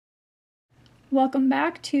Welcome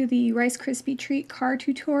back to the Rice Krispie Treat car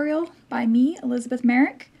tutorial by me, Elizabeth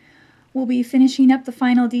Merrick. We'll be finishing up the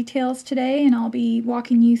final details today, and I'll be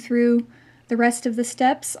walking you through the rest of the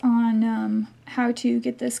steps on how to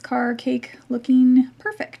get this car cake looking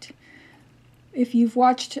perfect. If you've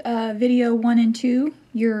watched video 1 and 2,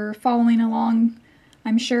 you're following along,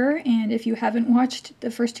 I'm sure, and if you haven't watched the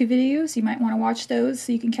first 2 videos, you might want to watch those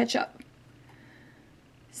so you can catch up.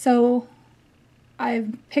 So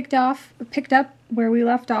I've picked up where we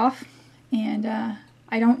left off, and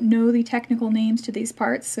I don't know the technical names to these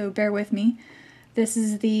parts, so bear with me. This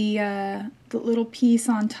is the little piece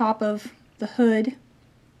on top of the hood.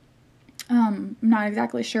 I'm not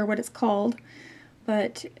exactly sure what it's called,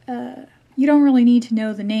 but you don't really need to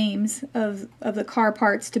know the names of the car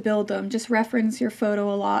parts to build them. Just reference your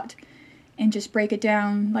photo a lot and just break it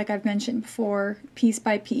down, like I've mentioned before, piece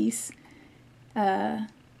by piece.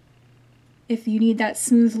 If you need that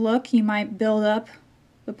smooth look, you might build up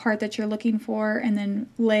the part that you're looking for and then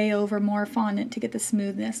lay over more fondant to get the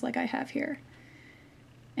smoothness like I have here.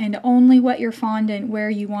 And only wet your fondant where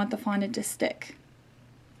you want the fondant to stick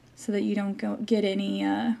so that you don't get any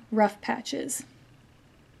rough patches.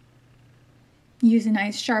 Use a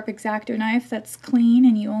nice sharp X-Acto knife that's clean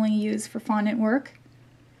and you only use for fondant work.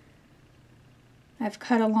 I've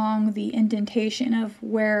cut along the indentation of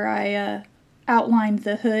where I outlined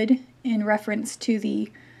the hood in reference to the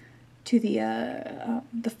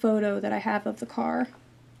photo that I have of the car.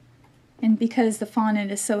 And because the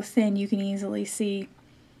fondant is so thin, you can easily see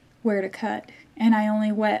where to cut. And I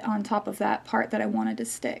only wet on top of that part that I wanted to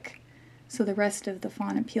stick, so the rest of the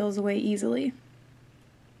fondant peels away easily,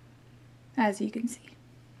 as you can see.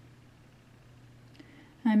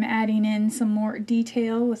 I'm adding in some more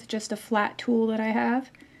detail with just a flat tool that I have.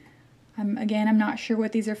 Again, I'm not sure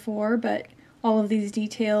what these are for, but all of these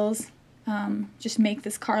details just make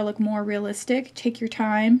this car look more realistic. Take your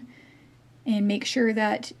time and make sure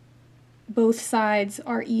that both sides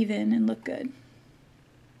are even and look good.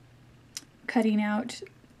 Cutting out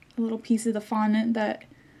a little piece of the fondant that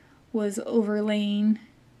was overlaying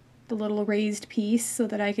the little raised piece so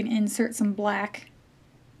that I can insert some black,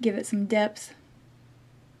 give it some depth.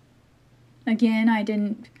 Again, I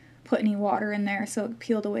didn't put any water in there, so it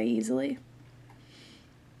peeled away easily.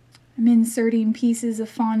 I'm inserting pieces of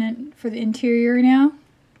fondant for the interior now,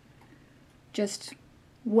 just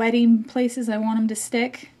wetting places I want them to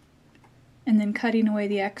stick and then cutting away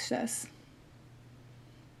the excess.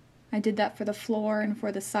 I did that for the floor and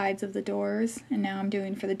for the sides of the doors, and now I'm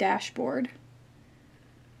doing for the dashboard.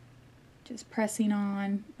 Just pressing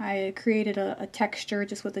on. I created a texture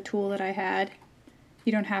just with the tool that I had.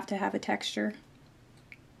 You don't have to have a texture.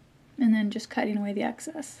 And then just cutting away the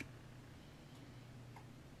excess.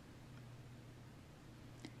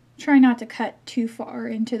 Try not to cut too far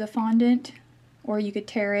into the fondant, or you could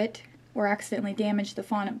tear it or accidentally damage the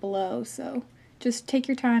fondant below, so just take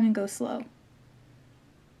your time and go slow.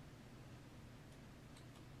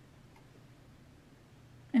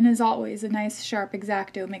 And as always, a nice sharp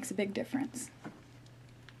X-Acto makes a big difference.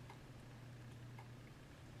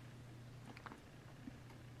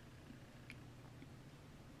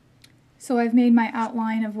 So I've made my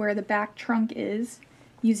outline of where the back trunk is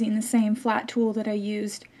using the same flat tool that I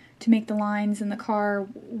used to make the lines in the car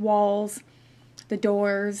walls, the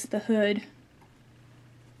doors, the hood.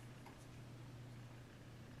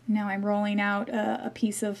 Now I'm rolling out a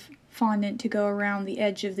piece of fondant to go around the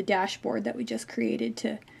edge of the dashboard that we just created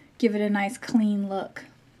to give it a nice clean look.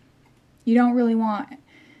 You don't really want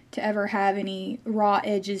to ever have any raw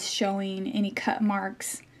edges showing, any cut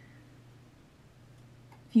marks.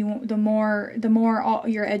 The more all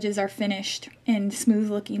your edges are finished and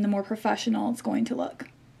smooth looking, the more professional it's going to look.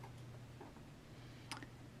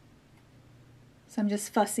 So I'm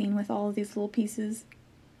just fussing with all of these little pieces.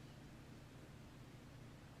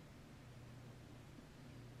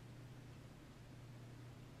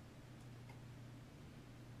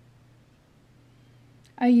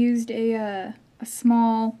 I used a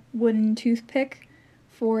small wooden toothpick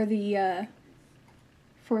for the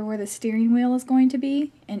for where the steering wheel is going to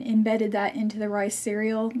be, and embedded that into the rice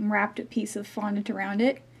cereal and wrapped a piece of fondant around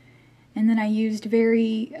it. And then I used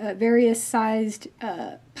various sized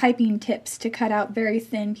piping tips to cut out very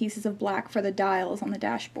thin pieces of black for the dials on the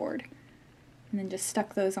dashboard. And then just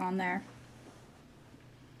stuck those on there.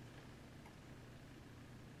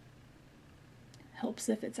 Helps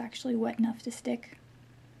if it's actually wet enough to stick.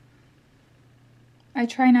 I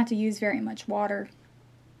try not to use very much water.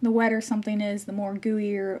 The wetter something is, the more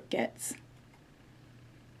gooier it gets.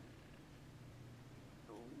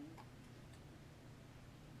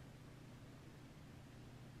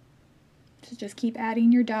 So just keep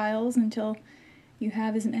adding your dials until You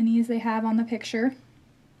have as many as they have on the picture.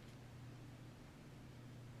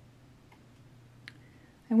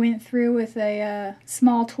 I went through with a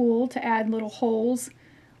small tool to add little holes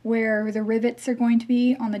where the rivets are going to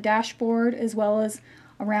be on the dashboard, as well as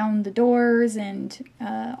around the doors and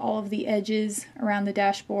all of the edges around the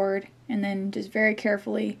dashboard, and then just very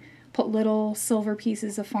carefully put little silver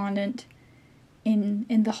pieces of fondant in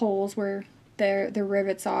the holes where the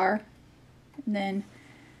rivets are, and then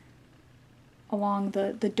along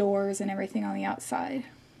the doors and everything on the outside.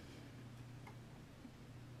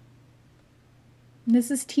 This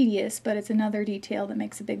is tedious, but it's another detail that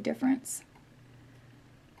makes a big difference.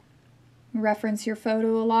 Reference your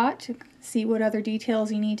photo a lot to see what other details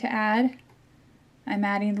you need to add. I'm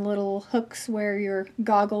adding the little hooks where your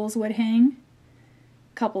goggles would hang.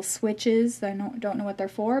 A couple switches, I don't know what they're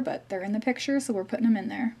for, but they're in the picture, so we're putting them in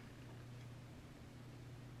there.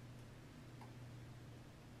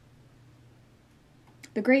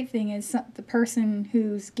 The great thing is the person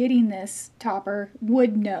who's getting this topper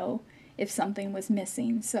would know if something was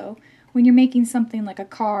missing. So when you're making something like a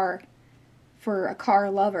car for a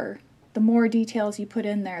car lover, the more details you put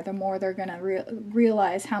in there, the more they're going to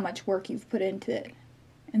realize how much work you've put into it,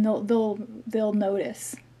 and they'll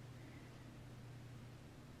notice.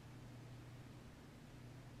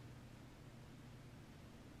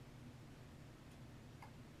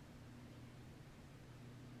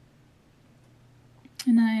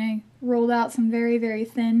 And then I rolled out some very, very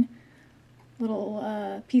thin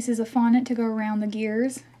little pieces of fondant to go around the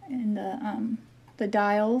gears and the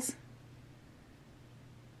dials.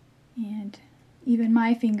 And even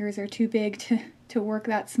my fingers are too big to work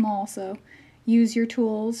that small, so use your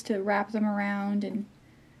tools to wrap them around and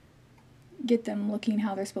get them looking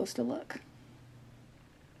how they're supposed to look.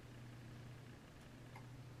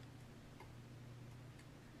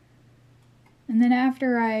 And then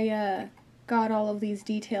after I got all of these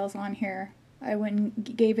details on here, I went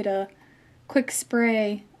and gave it a quick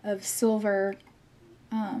spray of silver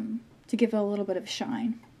to give it a little bit of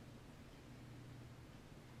shine,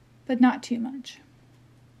 but not too much.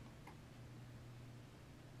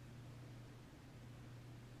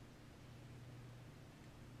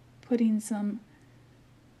 Putting some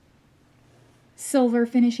silver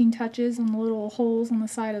finishing touches on the little holes on the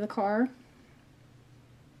side of the car.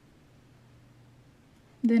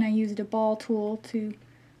 Then I used a ball tool to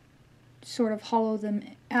sort of hollow them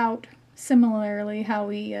out, similarly how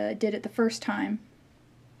we did it the first time.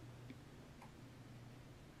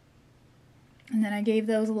 And then I gave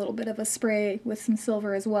those a little bit of a spray with some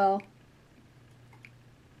silver as well.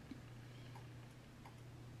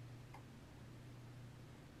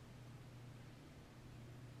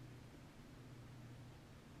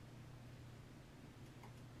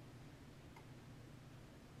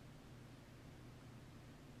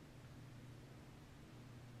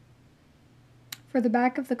 For the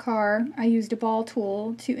back of the car, I used a ball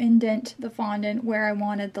tool to indent the fondant where I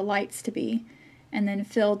wanted the lights to be, and then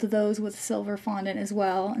filled those with silver fondant as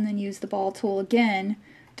well, and then used the ball tool again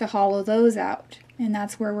to hollow those out. And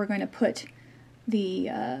that's where we're going to put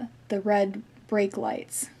the red brake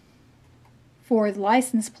lights. For the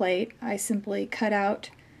license plate, I simply cut out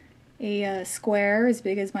a square as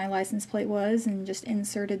big as my license plate was and just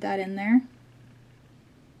inserted that in there.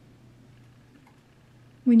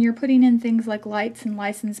 When you're putting in things like lights and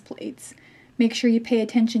license plates, make sure you pay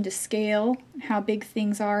attention to scale, how big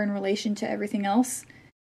things are in relation to everything else.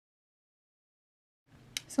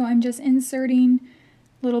 So I'm just inserting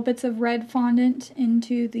little bits of red fondant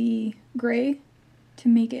into the gray to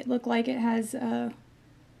make it look like it has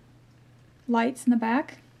lights in the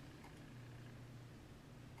back.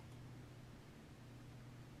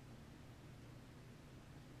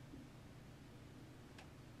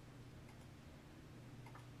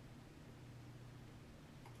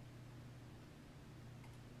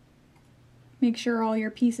 Make sure all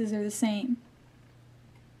your pieces are the same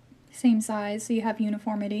size, so you have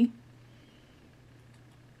uniformity.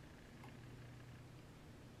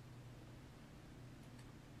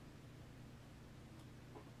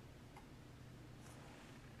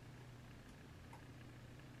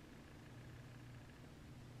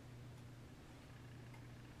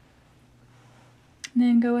 And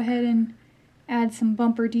then go ahead and add some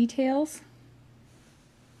bumper details.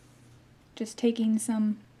 Just taking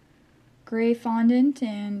some gray fondant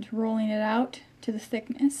and rolling it out to the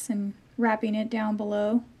thickness and wrapping it down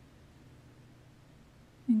below.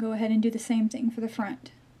 And go ahead and do the same thing for the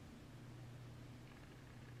front.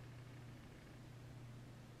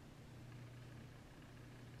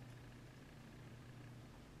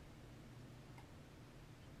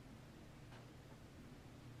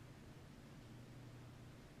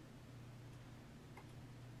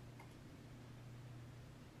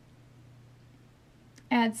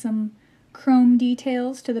 add some chrome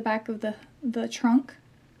details to the back of the trunk.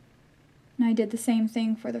 And I did the same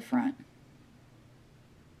thing for the front.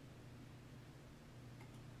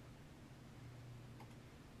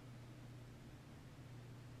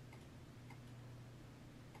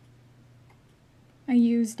 I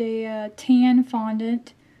used a tan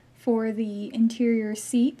fondant for the interior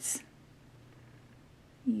seats.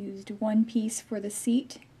 Used one piece for the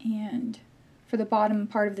seat and for the bottom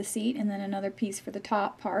part of the seat, and then another piece for the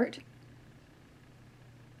top part.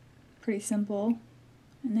 Pretty simple.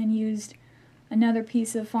 And then used another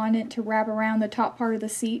piece of fondant to wrap around the top part of the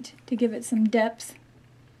seat to give it some depth.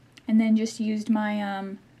 And then just used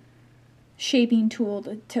my shaping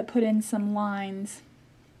tool to put in some lines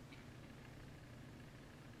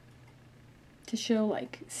to show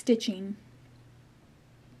like stitching.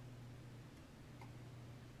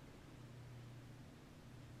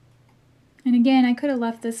 And again, I could have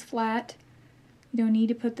left this flat. You don't need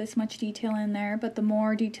to put this much detail in there, but the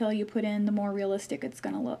more detail you put in, the more realistic it's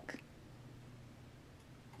going to look.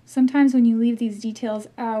 Sometimes when you leave these details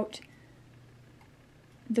out,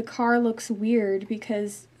 the car looks weird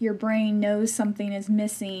because your brain knows something is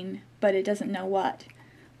missing, but it doesn't know what.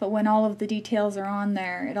 But when all of the details are on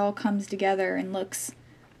there, it all comes together and looks,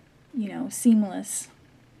 you know, seamless.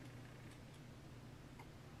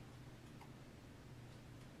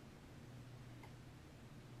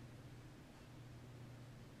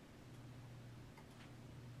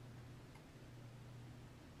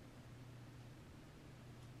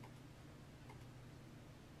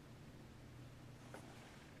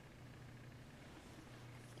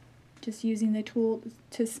 Just using the tool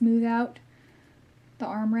to smooth out the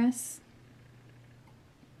armrests,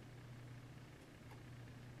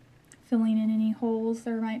 filling in any holes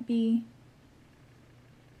there might be,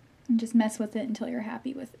 and just mess with it until you're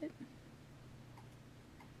happy with it.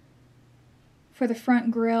 For the front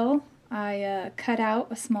grille, I cut out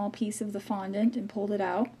a small piece of the fondant and pulled it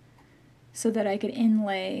out so that I could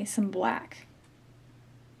inlay some black.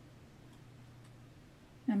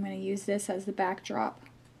 I'm going to use this as the backdrop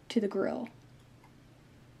to the grille.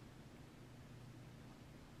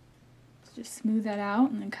 So just smooth that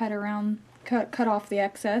out and then cut off the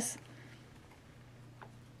excess,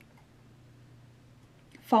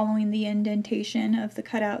 following the indentation of the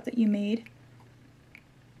cutout that you made,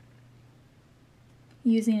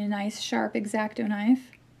 using a nice sharp X-Acto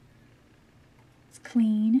knife. It's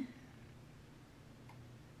clean.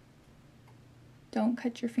 Don't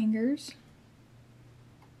cut your fingers.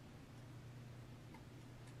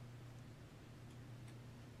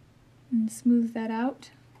 And smooth that out.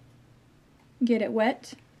 Get it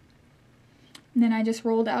wet. And then I just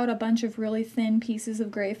rolled out a bunch of really thin pieces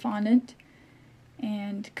of gray fondant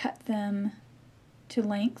and cut them to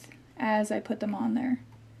length as I put them on there,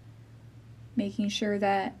 making sure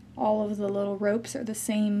that all of the little ropes are the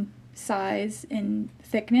same size and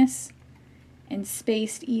thickness and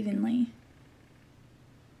spaced evenly.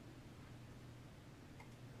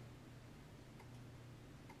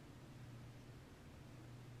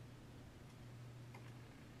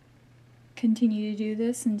 Continue to do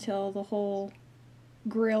this until the whole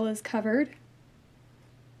grill is covered.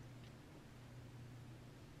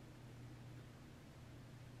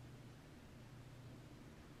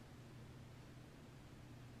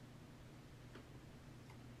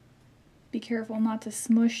 Be careful not to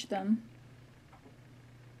smush them.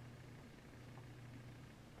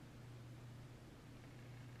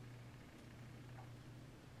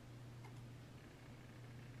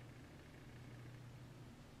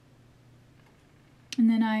 And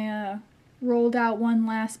then I rolled out one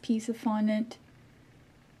last piece of fondant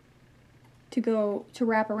to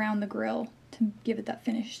wrap around the grill to give it that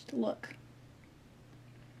finished look.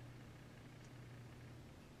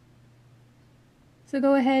 So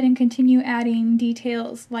go ahead and continue adding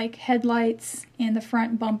details like headlights and the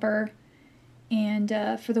front bumper. And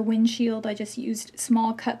for the windshield, I just used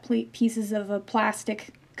small cut pieces of a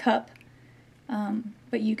plastic cup,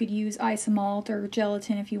 but you could use isomalt or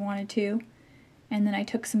gelatin if you wanted to. And then I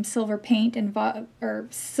took some silver paint and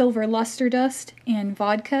silver luster dust and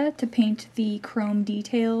vodka to paint the chrome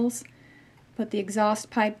details. Put the exhaust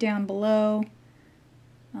pipe down below,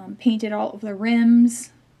 painted all of the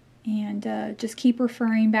rims, and just keep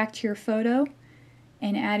referring back to your photo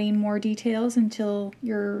and adding more details until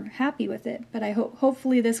you're happy with it. But I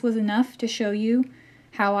hopefully this was enough to show you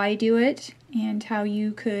how I do it and how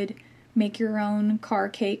you could make your own car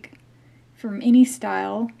cake from any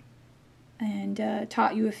style, and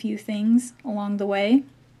taught you a few things along the way.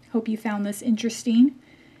 Hope you found this interesting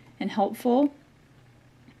and helpful.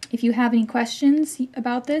 If you have any questions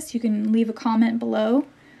about this, you can leave a comment below,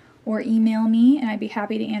 or email me, and I'd be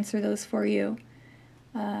happy to answer those for you.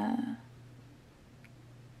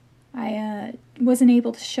 I wasn't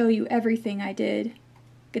able to show you everything I did.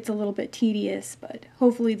 It's a little bit tedious, but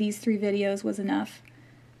hopefully these 3 videos was enough.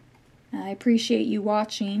 I appreciate you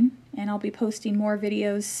watching, and I'll be posting more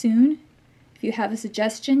videos soon. If you have a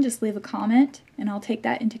suggestion, just leave a comment, and I'll take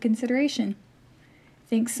that into consideration.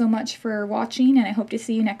 Thanks so much for watching, and I hope to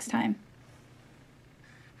see you next time.